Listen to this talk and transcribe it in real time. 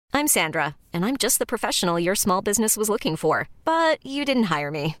I'm Sandra, and I'm just the professional your small business was looking for. But you didn't hire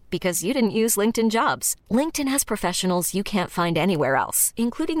me because you didn't use LinkedIn Jobs. LinkedIn has professionals you can't find anywhere else,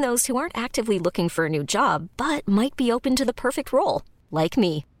 including those who aren't actively looking for a new job, but might be open to the perfect role, like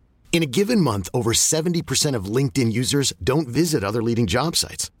me. In a given month, over 70% of LinkedIn users don't visit other leading job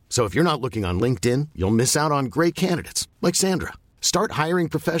sites. So if you're not looking on LinkedIn, you'll miss out on great candidates like Sandra. Start hiring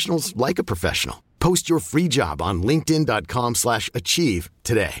professionals like a professional. Post your free job on linkedin.com/achieve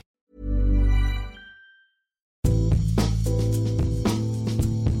today.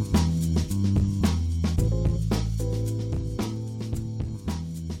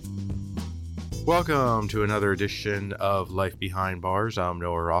 Welcome to another edition of Life Behind Bars. I'm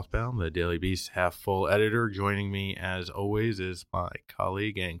Noah Rothbaum, the Daily Beast half-full editor. Joining me, as always, is my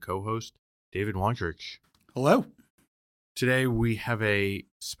colleague and co-host, David Wondrich. Hello. Today we have a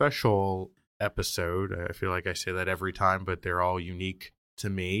special episode. I feel like I say that every time, but they're all unique to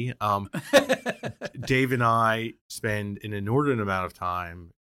me. Dave and I spend an inordinate amount of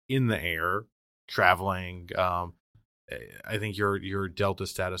time in the air, traveling. I think your Delta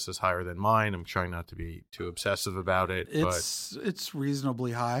status is higher than mine. I'm trying not to be too obsessive about it. It's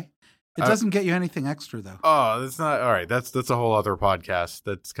reasonably high. It doesn't get you anything extra, though. Oh, that's not all right. That's a whole other podcast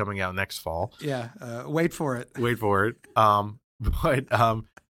that's coming out next fall. Yeah, wait for it. Wait for it. But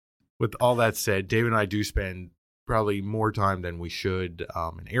with all that said, Dave and I do spend probably more time than we should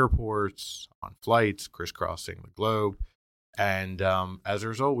in airports, on flights, crisscrossing the globe. And as a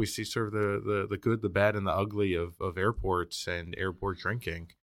result, we see sort of the good, the bad, and the ugly of airports and airport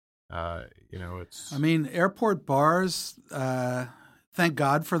drinking. It's... I mean, airport bars, thank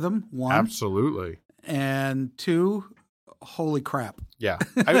God for them, one. Absolutely. And two, holy crap. Yeah.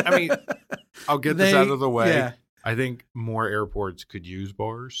 I mean, I'll get this out of the way. Yeah. I think more airports could use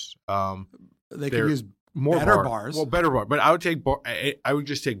bars. They could use more better bars. Well, better bars. But I would take I would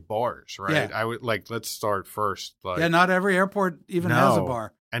just take bars, right? Yeah. I would let's start first. Yeah, not every airport even has a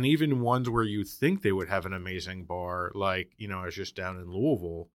bar. And even ones where you think they would have an amazing bar, like, I was just down in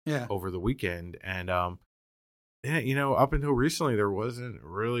Louisville over the weekend. And up until recently, there wasn't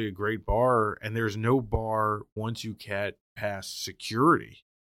really a great bar. And there's no bar once you get past security.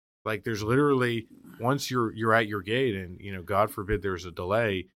 Like, there's literally, once you're at your gate and, God forbid there's a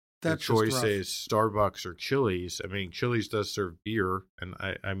delay, the choice is Starbucks or Chili's. I mean, Chili's does serve beer, and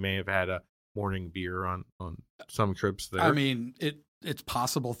I may have had a morning beer on some trips there. I mean, it's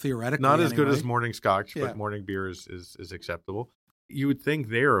possible theoretically. Not as good anyway. as morning scotch, but morning beer is acceptable. You would think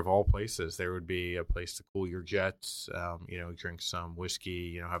there, of all places, there would be a place to cool your jets, drink some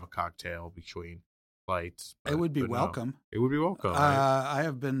whiskey, have a cocktail between flights. It would be welcome. No. It would be welcome. Right? I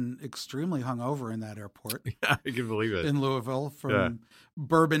have been extremely hungover in that airport. Yeah, I can believe it. In Louisville from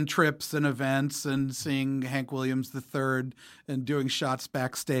bourbon trips and events and seeing Hank Williams III and doing shots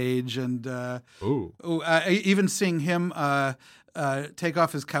backstage and even seeing him take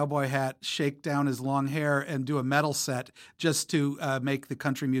off his cowboy hat, shake down his long hair, and do a metal set just to make the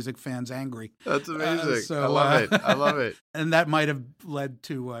country music fans angry. That's amazing. I love it. I love it. And that might have led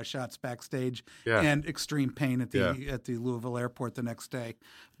to shots backstage and extreme pain at the Louisville airport the next day.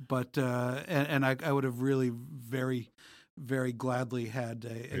 But and I would have really very, very gladly had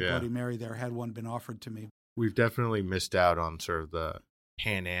a Bloody Mary there had one been offered to me. We've definitely missed out on sort of the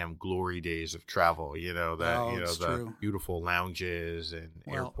Pan Am glory days of travel, the true. Beautiful lounges and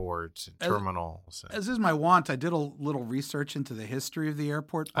airports and terminals. As is my wont, I did a little research into the history of the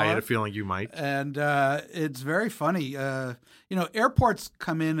airport bar. I had a feeling you might. And it's very funny. Airports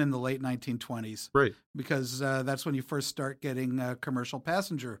come in the late 1920s. Right. Because that's when you first start getting commercial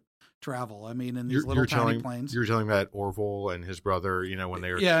passenger travel. I mean, in these little tiny planes. You're telling me that Orville and his brother, when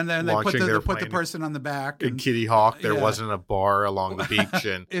they were and then they put their the person on the back. In Kitty Hawk, there wasn't a bar along the beach.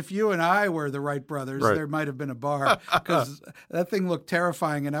 And if you and I were the Wright brothers, there might have been a bar because that thing looked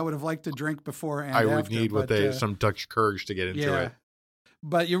terrifying, and I would have liked to drink before and after. I would need some Dutch courage to get into it.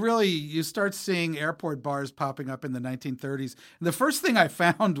 But you start seeing airport bars popping up in the 1930s. And the first thing I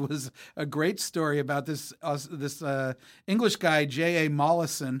found was a great story about this English guy, J.A.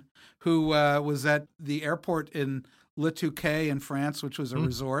 Mollison, who was at the airport in Le Touquet in France, which was a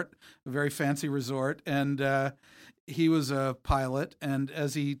resort, a very fancy resort. And he was a pilot. And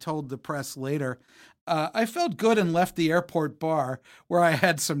as he told the press later, I felt good and left the airport bar where I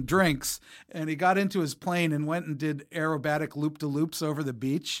had some drinks. And he got into his plane and went and did aerobatic loop-de-loops over the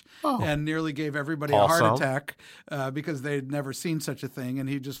beach and nearly gave everybody a heart attack because they'd never seen such a thing. And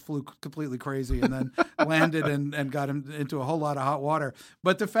he just flew completely crazy and then landed and got him into a whole lot of hot water.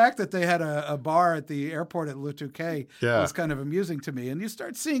 But the fact that they had a bar at the airport at Le Touquet was kind of amusing to me. And you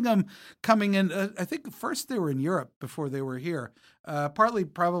start seeing them coming in. I think first they were in Europe before they were here. partly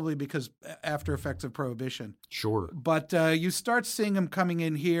probably because after effects of Prohibition. Sure. But you start seeing them coming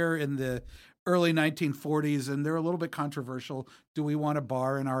in here in the early 1940s, and they're a little bit controversial. Do we want a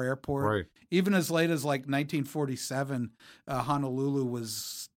bar in our airport? Right. Even as late as like 1947, Honolulu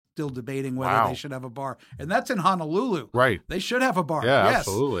was still debating whether they should have a bar. And that's in Honolulu. Right. They should have a bar. Yeah, yes.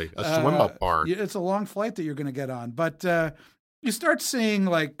 absolutely. A swim-up bar. It's a long flight that you're going to get on. But you start seeing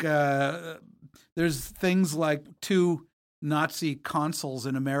like there's things like 2 Nazi consuls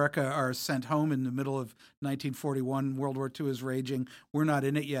in America are sent home in the middle of 1941. World War II is raging. We're not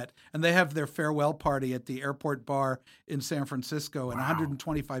in it yet. And they have their farewell party at the airport bar in San Francisco, and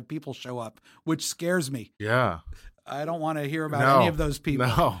 125 people show up, which scares me. Yeah. I don't want to hear about any of those people.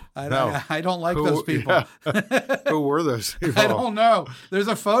 I don't like those people. Yeah. Who were those people? I don't know. There's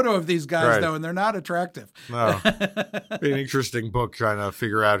a photo of these guys, though, and they're not attractive. No. Be an interesting book trying to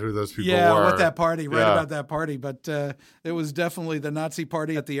figure out who those people were. Yeah, what that party, about that party. But it was definitely the Nazi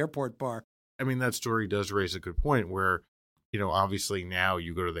party at the airport bar. I mean, that story does raise a good point where, obviously now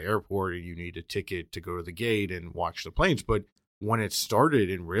you go to the airport and you need a ticket to go to the gate and watch the planes. But when it started,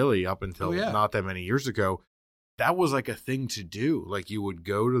 and really up until not that many years ago, that was like a thing to do. Like, you would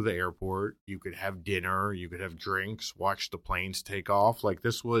go to the airport, you could have dinner, you could have drinks, watch the planes take off. Like,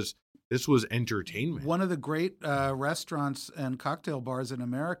 this was entertainment. One of the great restaurants and cocktail bars in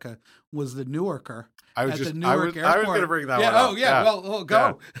America was the Newarker. I was going to bring that one up. Oh, yeah. Well,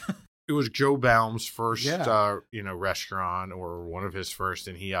 go. Yeah. It was Joe Baum's first, restaurant, or one of his first,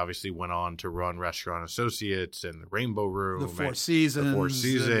 and he obviously went on to run Restaurant Associates and the Rainbow Room, the Four Seasons,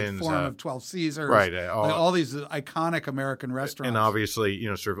 the Forum of 12 Caesars, right? All these iconic American restaurants, and obviously,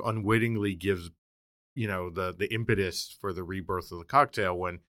 sort of unwittingly gives, the impetus for the rebirth of the cocktail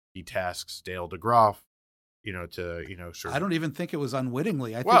when he tasks Dale DeGroff, to sort of. I don't even think it was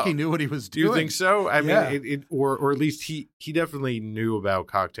unwittingly. I think he knew what he was doing. Do you think so? I mean, or at least he definitely knew about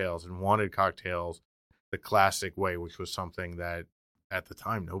cocktails and wanted cocktails the classic way, which was something that at the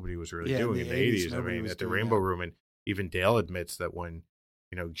time nobody was really doing in the 80s. I mean, at the Rainbow Room, and even Dale admits that when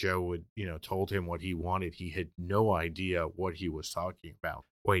Joe would told him what he wanted, he had no idea what he was talking about.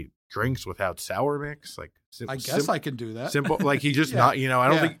 Wait, drinks without sour mix? Like, I guess I can do that. Simple, like he just not. I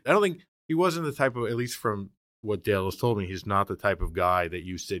don't think. He wasn't the type of, at least from what Dale has told me, he's not the type of guy that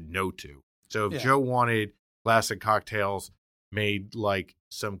you said no to. So if Joe wanted classic cocktails made like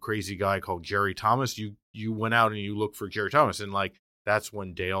some crazy guy called Jerry Thomas, you went out and you looked for Jerry Thomas. And like, that's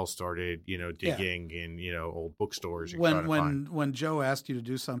when Dale started, digging in, old bookstores. And when Joe asked you to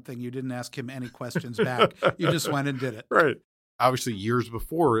do something, you didn't ask him any questions back. You just went and did it. Right. Obviously, years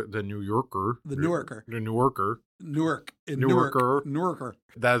before, the Newarker.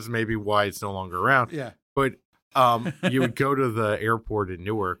 That's maybe why it's no longer around. Yeah. But you would go to the airport in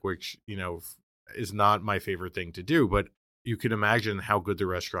Newark, which, is not my favorite thing to do. But you can imagine how good the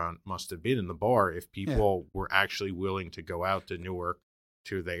restaurant must have been in the bar if people were actually willing to go out to Newark,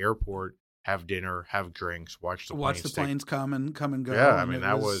 to the airport, have dinner, have drinks, watch the planes come and go. Yeah, I mean,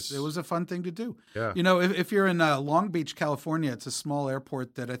 it was a fun thing to do. Yeah. If you're in Long Beach, California, it's a small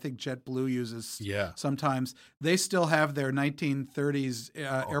airport that I think JetBlue uses sometimes. They still have their 1930s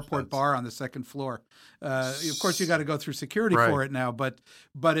airport bar on the second floor. Of course, you got to go through security for it now, but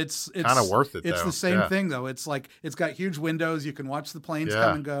it's kind of worth it. It's the same thing though. It's like it's got huge windows. You can watch the planes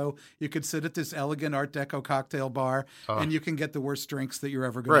come and go. You could sit at this elegant Art Deco cocktail bar, and you can get the worst drinks that you're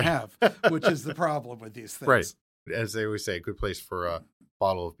ever going to have, which is the problem with these things. Right, as they always say, a good place for a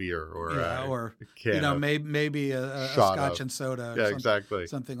bottle of beer or maybe a scotch and soda. Exactly,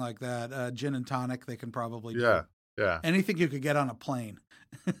 something like that. Gin and tonic. They can probably do. Yeah. Anything you could get on a plane.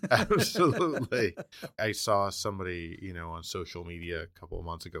 Absolutely. I saw somebody, on social media a couple of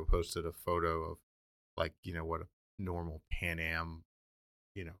months ago posted a photo of like, what a normal Pan Am,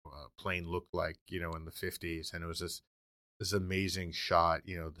 plane looked like, in the 50s. And it was this amazing shot.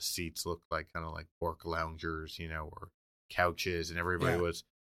 The seats looked like kind of like pork loungers, or couches, and everybody was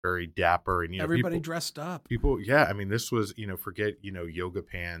very dapper, and everybody dressed up. I mean, this was forget yoga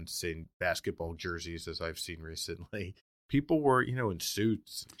pants and basketball jerseys, as I've seen recently. People were in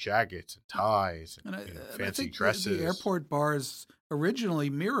suits, and jackets, and ties, and fancy dresses. The airport bars originally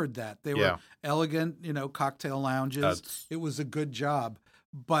mirrored that. They were elegant, cocktail lounges. It was a good job.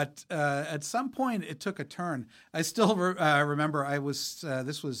 But at some point, it took a turn. I still remember I was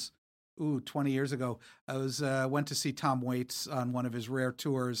this was 20 years ago. I went to see Tom Waits on one of his rare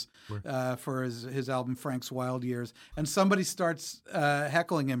tours for his album Frank's Wild Years, and somebody starts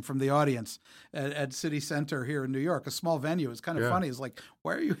heckling him from the audience at City Center here in New York, a small venue. It's kind of funny. It's like,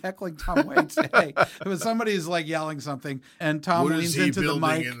 why are you heckling Tom Waits? Hey, it was somebody's like yelling something, and Tom leans into the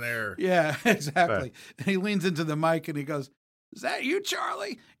mic. In there? Yeah, exactly. And he leans into the mic and he goes, is that you,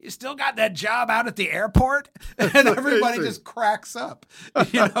 Charlie? You still got that job out at the airport? And everybody just cracks up,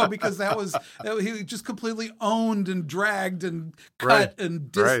 because he just completely owned and dragged and cut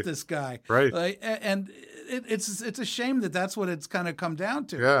and dissed this guy. Right. And it's a shame that's what it's kind of come down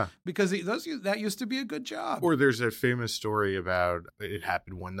to. Yeah. Because that used to be a good job. Or there's a famous story about it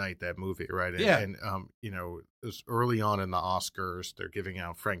happened one night, that movie, right? And it was early on in the Oscars. They're giving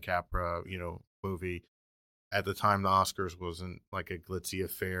out Frank Capra, movie. At the time, the Oscars wasn't like a glitzy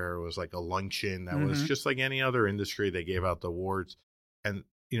affair. It was like a luncheon that was just like any other industry. They gave out the awards. And,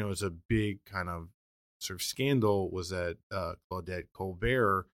 it was a big kind of sort of scandal was that Claudette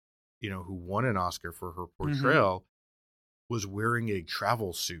Colbert, who won an Oscar for her portrayal, was wearing a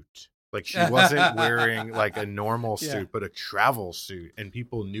travel suit. Like she wasn't wearing like a normal suit, but a travel suit. And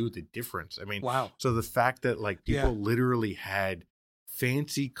people knew the difference. I mean, wow. So the fact that like people literally had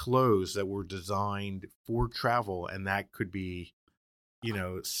fancy clothes that were designed for travel, and that could be,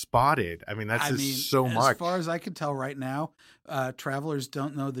 spotted. I mean, that's so much. As far as I can tell right now, travelers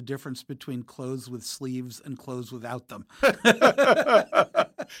don't know the difference between clothes with sleeves and clothes without them.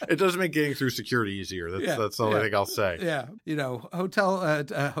 It does make getting through security easier. That's all I think I'll say. Yeah. Hotel,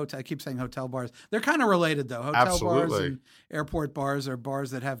 I keep saying hotel bars. They're kind of related, though. Hotel bars and airport bars are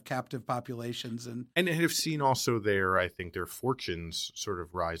bars that have captive populations. And have seen also I think their fortunes sort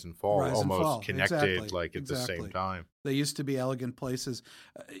of rise and fall, connected, at the same time. They used to be elegant places.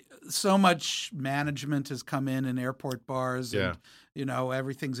 So much management has come in airport bars. Yeah. And,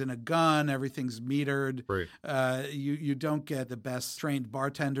 everything's in a gun. Everything's metered. Right. You don't get the best trained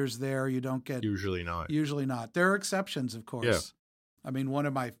bartenders there. You don't get... Usually not. There are exceptions, of course. Yeah. I mean, one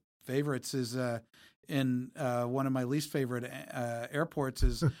of my favorites is... in one of my least favorite airports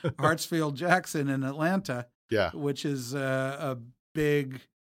is Hartsfield-Jackson in Atlanta. Yeah. Which is a big...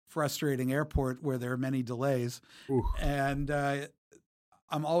 frustrating airport where there are many delays. Ooh. And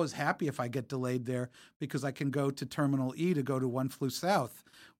I'm always happy if I get delayed there because I can go to Terminal E to go to One Flew South,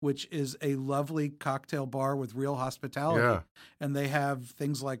 which is a lovely cocktail bar with real hospitality. Yeah. And they have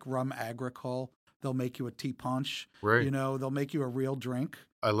things like rum agricole. They'll make you a tea punch. Right. They'll make you a real drink.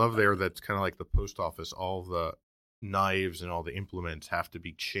 I love that's kind of like the post office. All the knives and all the implements have to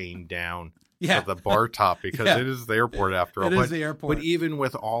be chained down at the bar top because it is the airport after all. It is the airport. But even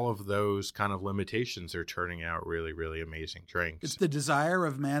with all of those kind of limitations, they're turning out really, really amazing drinks. It's the desire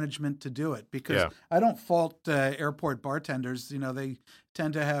of management to do it because I don't fault airport bartenders. They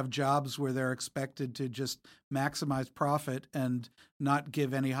tend to have jobs where they're expected to just maximize profit and not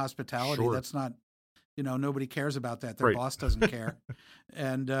give any hospitality. Sure. That's not... nobody cares about that. Their boss doesn't care.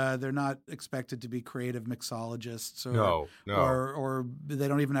 And they're not expected to be creative mixologists or they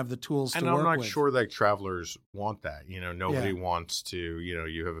don't even have the tools to work with. And I'm not sure that travelers want that. Nobody wants to,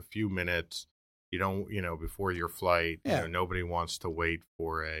 you have a few minutes, you don't, before your flight, nobody wants to wait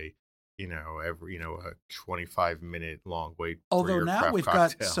for a 25-minute long wait. Although for your now craft we've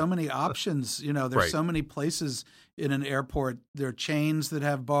cocktail. got so many options, there's so many places in an airport. There are chains that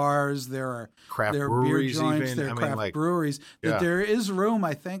have bars. There are breweries, beer joints. even. There are craft breweries. That there is room,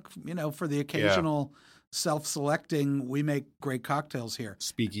 I think, for the occasional self-selecting. We make great cocktails here.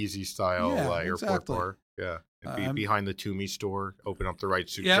 Speakeasy style airport bar. Yeah. Behind the Toomey store, open up the right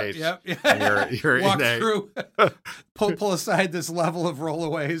suitcase. Yep. And you're walk in through, pull aside this level of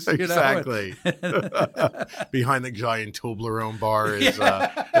rollaways. Exactly. Behind the giant Toblerone bar is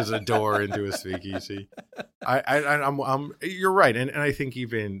a door into a speakeasy. I'm you're right, and I think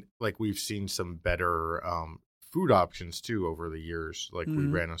even like we've seen some better food options too over the years. Like we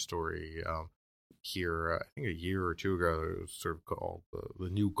ran a story. Here, I think a year or two ago, it was sort of called the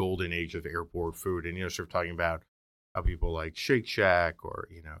new golden age of airport food. And, sort of talking about how people like Shake Shack or,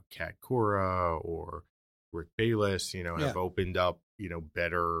 Cat Cora or Rick Bayless, have opened up,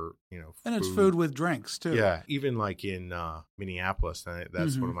 better, food. And it's food with drinks, too. Yeah. Even like in Minneapolis,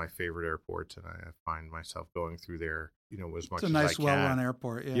 that's one of my favorite airports. And I find myself going through there, as much as I can. It's a nice, well-run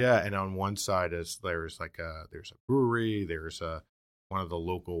airport. Yeah. And on one side there's a brewery, there's one of the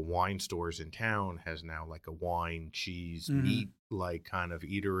local wine stores in town has now like a wine, cheese, meat like kind of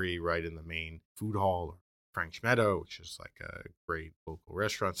eatery right in the main food hall. Frank's Meadow, which is like a great local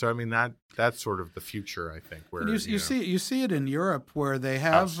restaurant. So I mean that's sort of the future, I think. Where you see it in Europe where they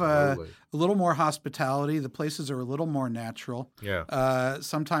have a little more hospitality. The places are a little more natural. Yeah.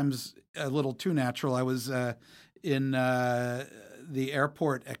 Sometimes a little too natural. I was in the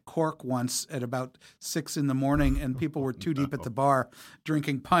airport at Cork once at about 6 a.m, and people were too deep at the bar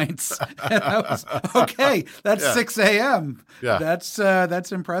drinking pints. And I was okay. That's 6 a.m. Yeah,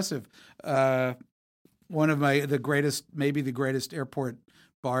 that's impressive. One of the greatest airport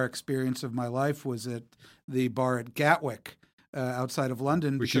bar experience of my life was at the bar at Gatwick. outside of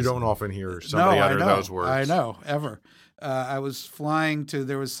London. Which you don't often hear somebody utter those words. I know, ever. I was flying to,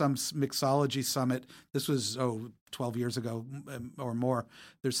 there was some mixology summit. This was, 12 years ago or more.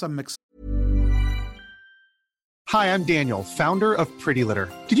 There's some Hi, I'm Daniel, founder of Pretty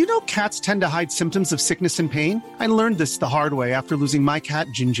Litter. Did you know cats tend to hide symptoms of sickness and pain? I learned this the hard way after losing my cat,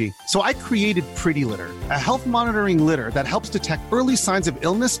 Gingy. So I created Pretty Litter, a health monitoring litter that helps detect early signs of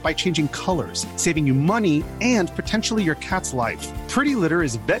illness by changing colors, saving you money and potentially your cat's life. Pretty Litter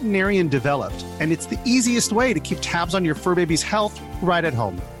is veterinarian developed, and it's the easiest way to keep tabs on your fur baby's health right at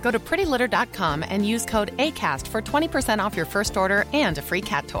home. Go to prettylitter.com and use code ACAST for 20% off your first order and a free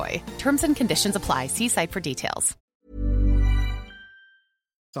cat toy. Terms and conditions apply. See site for details.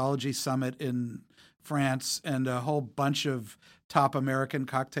 mixology summit in France, and a whole bunch of top American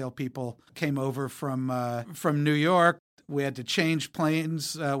cocktail people came over from New York. We had to change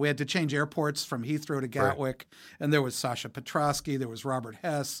planes. We had to change airports from Heathrow to Gatwick. Right. And there was Sasha Petrosky, there was Robert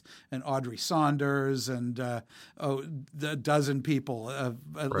Hess and Audrey Saunders and a dozen people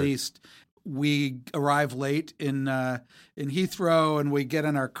at least. We arrive late in Heathrow, and we get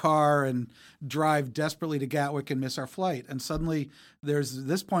in our car and drive desperately to Gatwick and miss our flight. And suddenly, there's at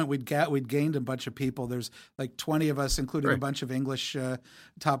this point we'd gained a bunch of people. There's like 20 of us, including a bunch of English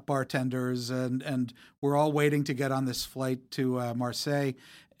top bartenders, and we're all waiting to get on this flight to Marseille.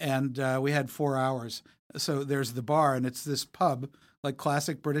 And we had 4 hours. So there's the bar, and it's this pub, like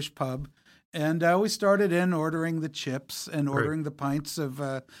classic British pub. And we started in ordering the chips and ordering the pints of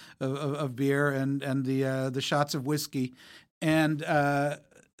beer and the shots of whiskey. And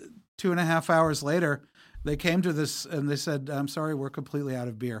 2.5 hours later, they came to this and they said, "I'm sorry, we're completely out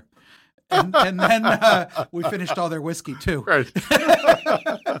of beer." And then we finished all their whiskey too. Right.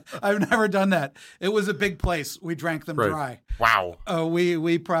 I've never done that. It was a big place. We drank them dry. Wow. We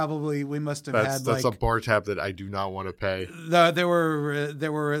must have had that's a bar tab that I do not want to pay. There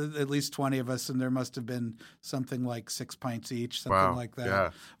were at least 20 of us, and there must have been something like 6 pints each, something like that.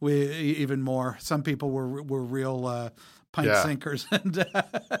 Yeah. We even more. Some people were real pint sinkers, and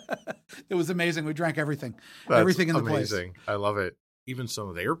it was amazing. We drank everything in the place. Amazing. I love it. Even some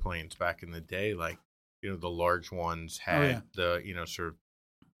of the airplanes back in the day, like, the large ones had the, sort of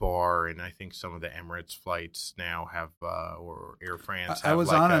bar, and I think some of the Emirates flights now have, or Air France have. I was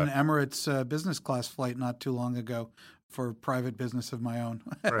on an Emirates business class flight not too long ago for private business of my own.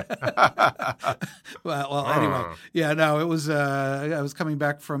 Right. well, anyway. Yeah, no, it was, I was coming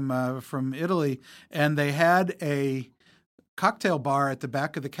back from Italy, and they had a cocktail bar at the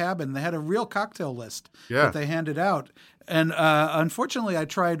back of the cabin. They had a real cocktail list that they handed out. And unfortunately, I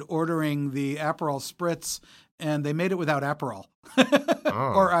tried ordering the Aperol Spritz, and they made it without Aperol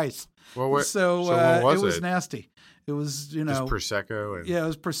or ice. Well, so it was nasty. It was, just Prosecco. It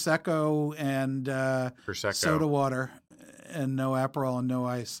was Prosecco and soda water, and no Aperol and no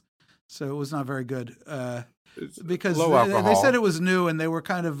ice. So it was not very good because they said it was new, and they were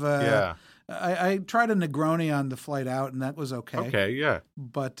kind of I tried a Negroni on the flight out, and that was okay. Okay, yeah.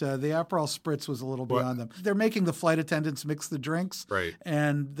 But the Aperol Spritz was a little beyond them. They're making the flight attendants mix the drinks, right?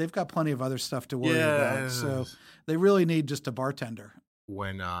 And they've got plenty of other stuff to worry about. So they really need just a bartender.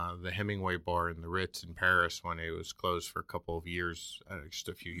 When the Hemingway bar in the Ritz in Paris, when it was closed for a couple of years, just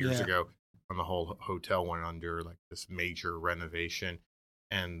a few years ago, and the whole hotel went under like this major renovation,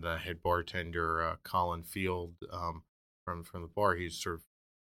 and the head bartender, Colin Field, from the bar, he's sort of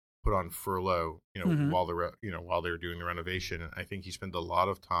put on furlough, while they were doing the renovation. And I think he spent a lot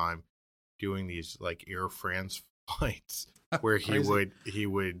of time doing these like Air France flights where he would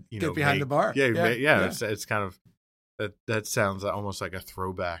get behind the bar. It's kind of that sounds almost like a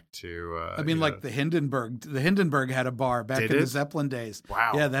throwback to. Like the Hindenburg. The Hindenburg had a bar back in the Zeppelin days.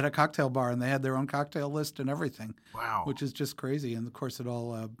 Wow. Yeah, they had a cocktail bar, and they had their own cocktail list and everything. Wow. Which is just crazy, and of course it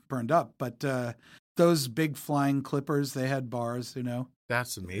all burned up. But those big flying clippers, they had bars,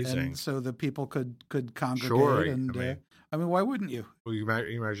 That's amazing. And so the people could congregate. Sure. And why wouldn't you? Well, you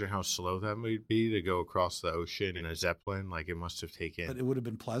imagine how slow that would be to go across the ocean in a Zeppelin. Like, it must have taken. But it would have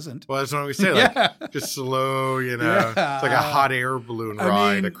been pleasant. Well, that's what we say. Like, just slow, It's like a hot air balloon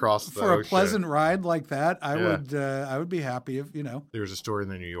ride across the ocean. For a pleasant ride like that, I would be happy if, There was a story in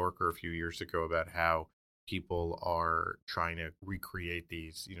the New Yorker a few years ago about how people are trying to recreate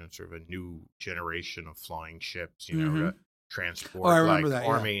these, sort of a new generation of flying ships, to transport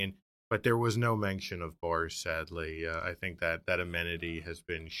army, but there was no mention of bars. Sadly, I think that amenity has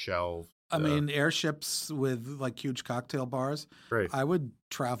been shelved. Airships with like huge cocktail bars. Right. I would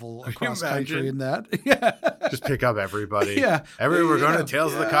travel across country in that. Yeah. Just pick up everybody. Yeah. We're going to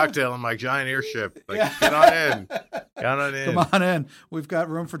Tales of the Cocktail on my giant airship. Like, get on in. Count on in. Come on in. We've got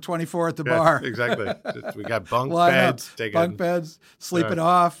room for 24 at the bar. Exactly. We got bunk beds. Bunk beds. Sleep it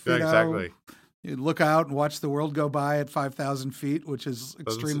off. Yeah, exactly. You look out and watch the world go by at 5,000 feet, which is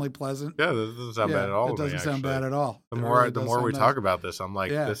extremely pleasant. Yeah, that doesn't sound bad at all. It doesn't sound bad at all. The more we talk about this, I'm like,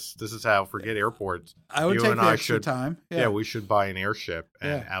 this is how, forget airports. I would take the extra time. Yeah, we should buy an airship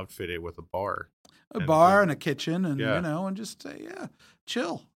and outfit it with a bar. A bar and a kitchen and, and just say,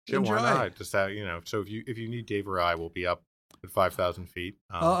 chill. Enjoy. Why not? Just have, so if you need Dave or I, we'll be up at 5,000 feet.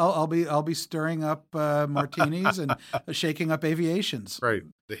 I'll be stirring up martinis and shaking up aviations. Right.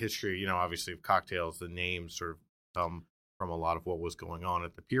 The history, obviously of cocktails, the names sort of come from a lot of what was going on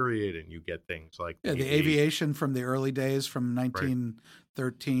at the period, and you get things like the aviation from the early days from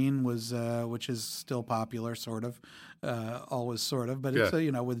 1913 was, which is still popular, sort of, always sort of, but it's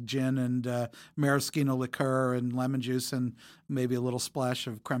with gin and maraschino liqueur and lemon juice and maybe a little splash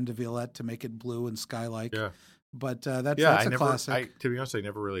of creme de violette to make it blue and sky-like. Yeah. But that's a classic. To be honest, I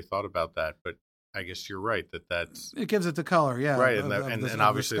never really thought about that, but I guess you're right that's it gives it the color, right, and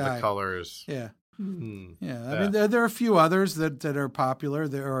obviously the color is I mean, there are a few others that are popular.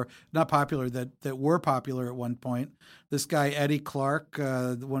 There are not popular that were popular at one point. This guy Eddie Clark,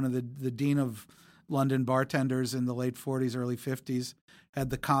 one of the dean of London bartenders in the late 40s, early 50s, had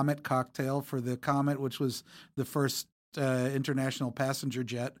the Comet cocktail for the Comet, which was the first international passenger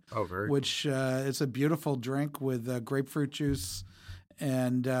jet. Oh, very which it's a beautiful drink with grapefruit juice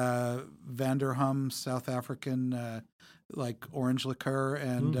and Vanderham, South African, like orange liqueur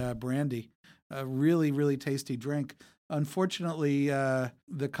and brandy. A really, really tasty drink. Unfortunately,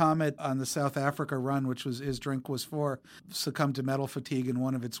 the Comet on the South Africa run, which was his drink was for, succumbed to metal fatigue and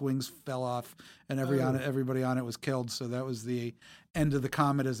one of its wings fell off, and everybody on it was killed. So that was the end of the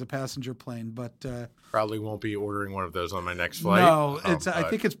Comet as a passenger plane. But probably won't be ordering one of those on my next flight. No, I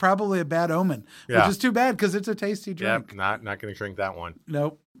think it's probably a bad omen, which is too bad because it's a tasty drink. Yep, not going to drink that one.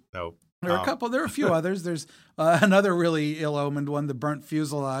 Nope. There are a few others. There's another really ill-omened one, the burnt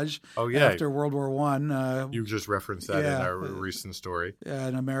fuselage. Oh, yeah. After World War I. You just referenced that in our recent story.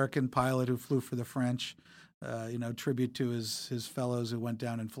 An American pilot who flew for the French, tribute to his fellows who went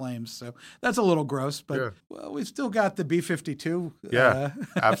down in flames. So that's a little gross, but we've still got the B-52. Yeah,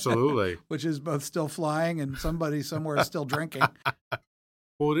 absolutely. Which is both still flying and somebody somewhere is still drinking.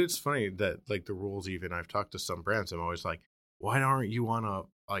 Well, it is funny that, like, the rules even, I've talked to some brands, I'm always like, why aren't you on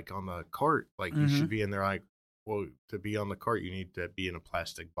the cart? Like, you should be in there. Like, well, to be on the cart, you need to be in a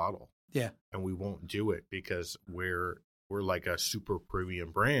plastic bottle. Yeah. And we won't do it because we're like a super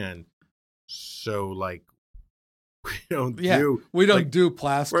premium brand. So, like, we don't do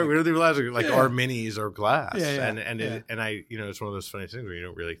plastic. Right, we don't do plastic. Like, our minis are glass. Yeah. And I, it's one of those funny things where you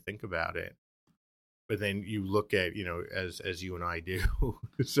don't really think about it. But then you look at, as you and I do,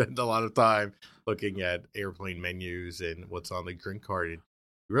 spend a lot of time looking at airplane menus and what's on the drink card. And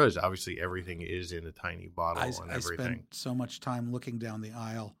you realize, obviously, everything is in a tiny bottle and everything. I spent so much time looking down the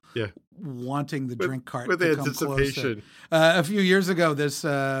aisle, wanting the drink cart with to anticipation. Come closer. A few years ago, this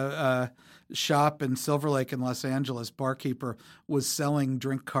shop in Silver Lake in Los Angeles, barkeeper, was selling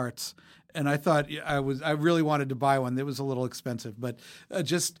drink carts. And I thought I really wanted to buy one. It was a little expensive, but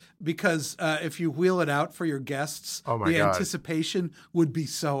just because if you wheel it out for your guests, anticipation would be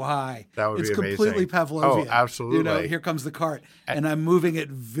so high. That would be amazing. It's completely Pavlovian. Oh, absolutely. Here comes the cart, and I'm moving it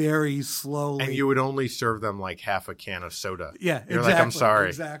very slowly. And you would only serve them like half a can of soda. Yeah, You're like, I'm sorry.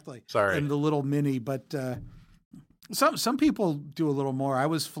 Exactly. Sorry. And the little mini, but some people do a little more. I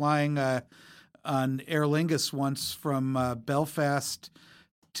was flying on Aer Lingus once from Belfast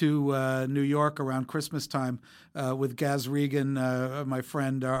to New York around Christmas time with Gaz Regan, my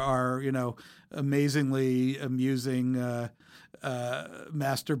friend, our amazingly amusing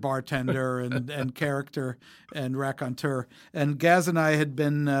master bartender and character and raconteur. And Gaz and I had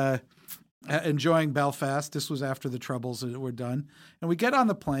been enjoying Belfast. This was after the Troubles were done. And we get on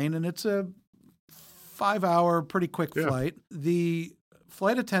the plane, and it's a 5-hour, pretty quick flight. The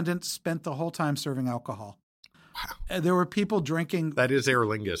flight attendant spent the whole time serving alcohol. Wow. There were people drinking. That is Aer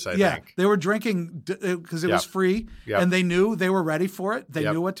Lingus, I think. Yeah, they were drinking because it was free, and they knew they were ready for it. They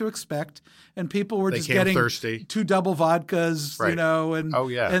knew what to expect, and people were just getting thirsty. 2 double vodkas, and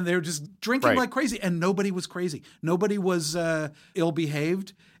and they were just drinking like crazy, and nobody was crazy. Nobody was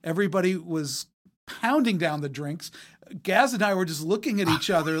ill-behaved. Everybody was pounding down the drinks. Gaz and I were just looking at each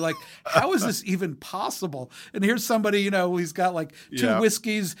other like, how is this even possible? And here's somebody, he's got like 2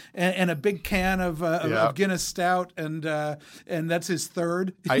 whiskeys and a big can of Guinness Stout, and that's his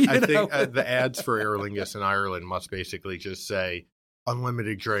third. I think the ads for Aer Lingus in Ireland must basically just say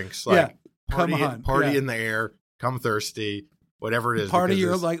unlimited drinks, like party in the air, come thirsty. whatever it is. Party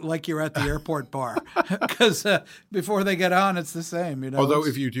you're like you're at the airport bar because before they get on, it's the same. Although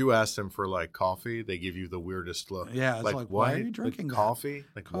if you do ask them for like coffee, they give you the weirdest look. Yeah, it's like why are you drinking coffee?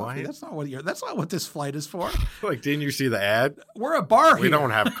 Like coffee? Why? That's not what this flight is for. Like, didn't you see the ad? We're a bar here. We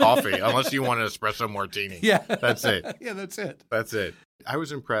don't have coffee unless you want an espresso martini. Yeah, that's it. Yeah, that's it. That's it. I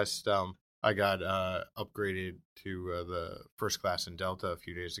was impressed. I got upgraded to the first class in Delta a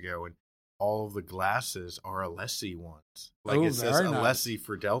few days ago, and all of the glasses are Alessi ones. Like it says Alessi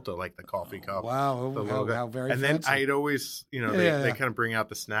for Delta, like the coffee cup. Wow, how very and fancy. then I'd always, they kind of bring out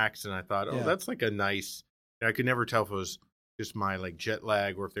the snacks, and I thought, that's like a nice. I could never tell if it was just my like jet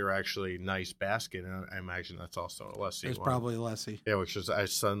lag or if they were actually nice basket. And I imagine that's also Alessi. It's probably Alessi. Yeah, which was I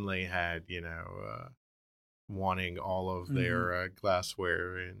suddenly had wanting all of their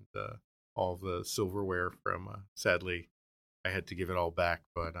glassware and all the silverware from. Sadly, I had to give it all back,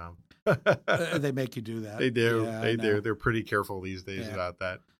 but they make you do that. They do. Yeah, they do. They're pretty careful these days about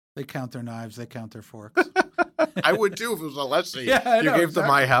that. They count their knives. They count their forks. I would too if it was Alessi. Yeah, you gave to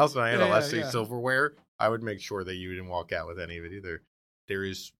my house and I had Alessi yeah. silverware. I would make sure that you didn't walk out with any of it either. There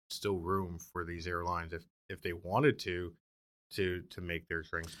is still room for these airlines if they wanted to make their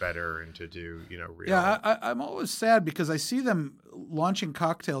drinks better and to do real. Yeah, I'm always sad because I see them launching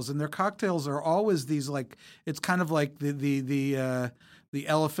cocktails, and their cocktails are always these like it's kind of like the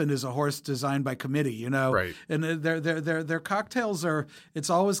elephant is a horse designed by committee, Right. And their cocktails are it's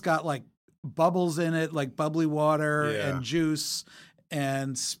always got like bubbles in it, like bubbly water and juice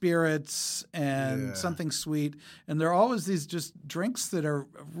and spirits and something sweet. And they're always these just drinks that are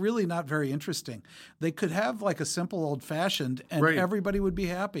really not very interesting. They could have like a simple old fashioned and everybody would be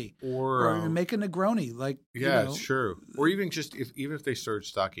happy. Or make a Negroni. Like it's true. Or even just even if they started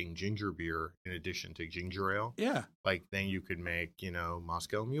stocking ginger beer in addition to ginger ale. Yeah. Like then you could make,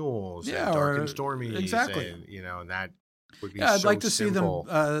 Moscow Mules and or Dark and Stormy. Exactly. And, and that would be I'd like to simple.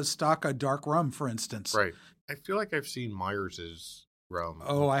 see them stock a dark rum, for instance. Right. I feel like I've seen Myers's rum.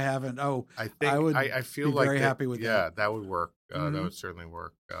 Oh, I haven't. Oh, I think I feel be like very happy with that. Yeah, that would work. That would certainly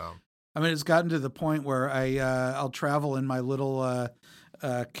work. I mean, it's gotten to the point where I'll travel in my little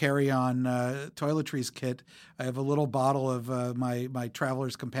carry-on toiletries kit. I have a little bottle of my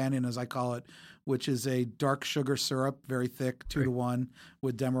traveler's companion, as I call it, which is a dark sugar syrup, very thick, 2-to-1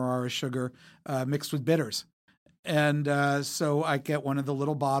 with Demerara sugar, mixed with bitters. And so I get one of the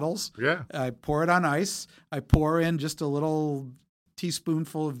little bottles. Yeah. I pour it on ice. I pour in just a little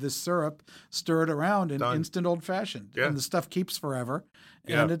teaspoonful of this syrup, stir it around, and instant old fashioned. Yeah. And the stuff keeps forever.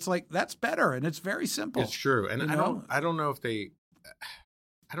 And it's like that's better, and it's very simple. It's true. And I don't know if they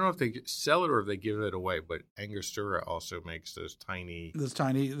sell it or if they give it away, but Angostura also makes those tiny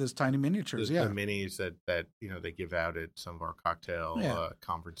miniatures. The minis that they give out at some of our cocktail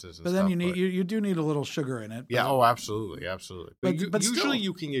conferences and stuff. But then you do need a little sugar in it. Yeah, absolutely. But usually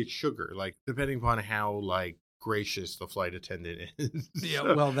you can get sugar, like depending upon how like gracious the flight attendant is.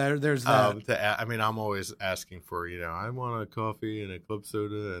 Yeah, well, there's that. I'm always asking for, I want a coffee and a club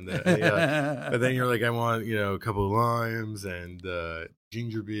soda, and but then you're like, I want, a couple of limes and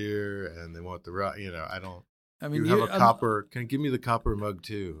ginger beer, and they want I don't. I mean, you have a copper. Can you give me the copper mug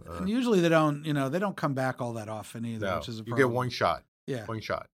too? And usually they don't come back all that often either, which is a problem. You get one shot. Yeah, one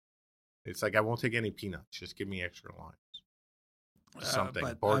shot. It's like I won't take any peanuts. Just give me extra limes. Something.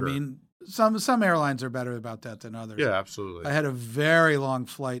 But barter. I mean, some airlines are better about that than others. Yeah, absolutely. I had a very long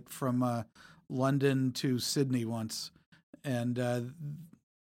flight from London to Sydney once, and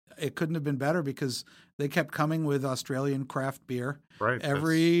it couldn't have been better because they kept coming with Australian craft beer. Right.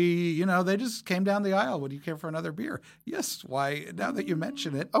 They just came down the aisle. Would you care for another beer? Yes. Why? Now that you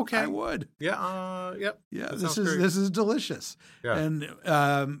mention it, okay, I would. Yeah. Yep. Yeah. This is delicious. Yeah. And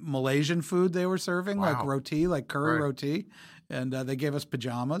Malaysian food they were serving, like roti, like curry roti. And they gave us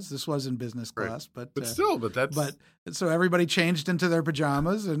pajamas. This was in business class, but so everybody changed into their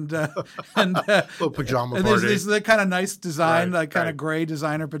pajamas and little pajama and party. These kind of nice design, kind of gray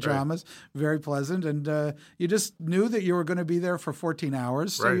designer pajamas, very pleasant. And you just knew that you were going to be there for 14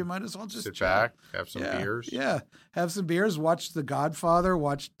 hours, so you might as well just sit back, have some beers. Yeah, have some beers. Watch The Godfather.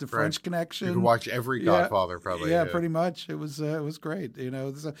 Watch The French Connection. You can watch every Godfather probably. Yeah, pretty much. It was great.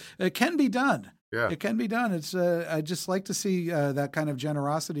 It can be done. Yeah. It can be done. It's I just like to see that kind of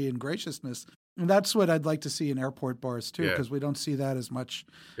generosity and graciousness. And that's what I'd like to see in airport bars too, because we don't see that as much.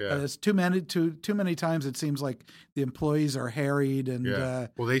 It's too many times it seems like the employees are harried and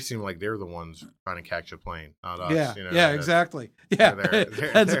well, they seem like they're the ones trying to catch a plane, not us. Exactly. Yeah,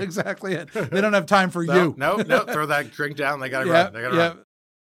 that's exactly it. They don't have time for you. No, throw that drink down. They got to run. They got to run.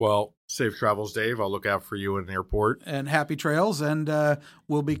 Well, safe travels, Dave. I'll look out for you in the airport. And happy trails. And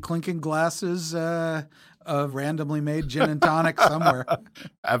we'll be clinking glasses of randomly made gin and tonic somewhere.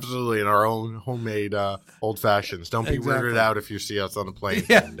 Absolutely, in our own homemade old fashions. Don't be weirded out if you see us on a plane.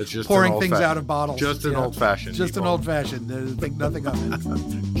 Yeah, it's just pouring things out of bottles. Just an old fashioned. Just an old fashioned. Think nothing of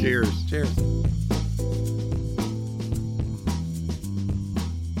it. Cheers. Cheers.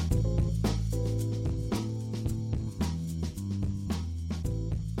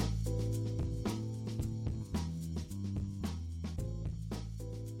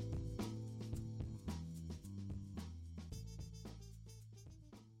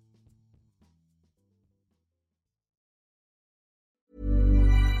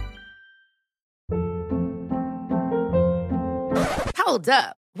 Hold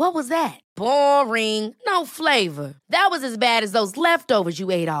up. What was that? Boring. No flavor. That was as bad as those leftovers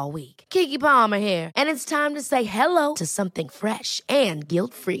you ate all week. Keke Palmer here. And it's time to say hello to something fresh and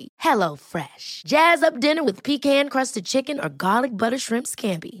guilt-free. HelloFresh. Jazz up dinner with pecan-crusted chicken or garlic butter shrimp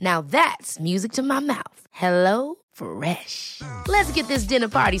scampi. Now that's music to my mouth. HelloFresh. Let's get this dinner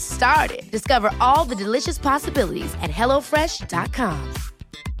party started. Discover all the delicious possibilities at HelloFresh.com.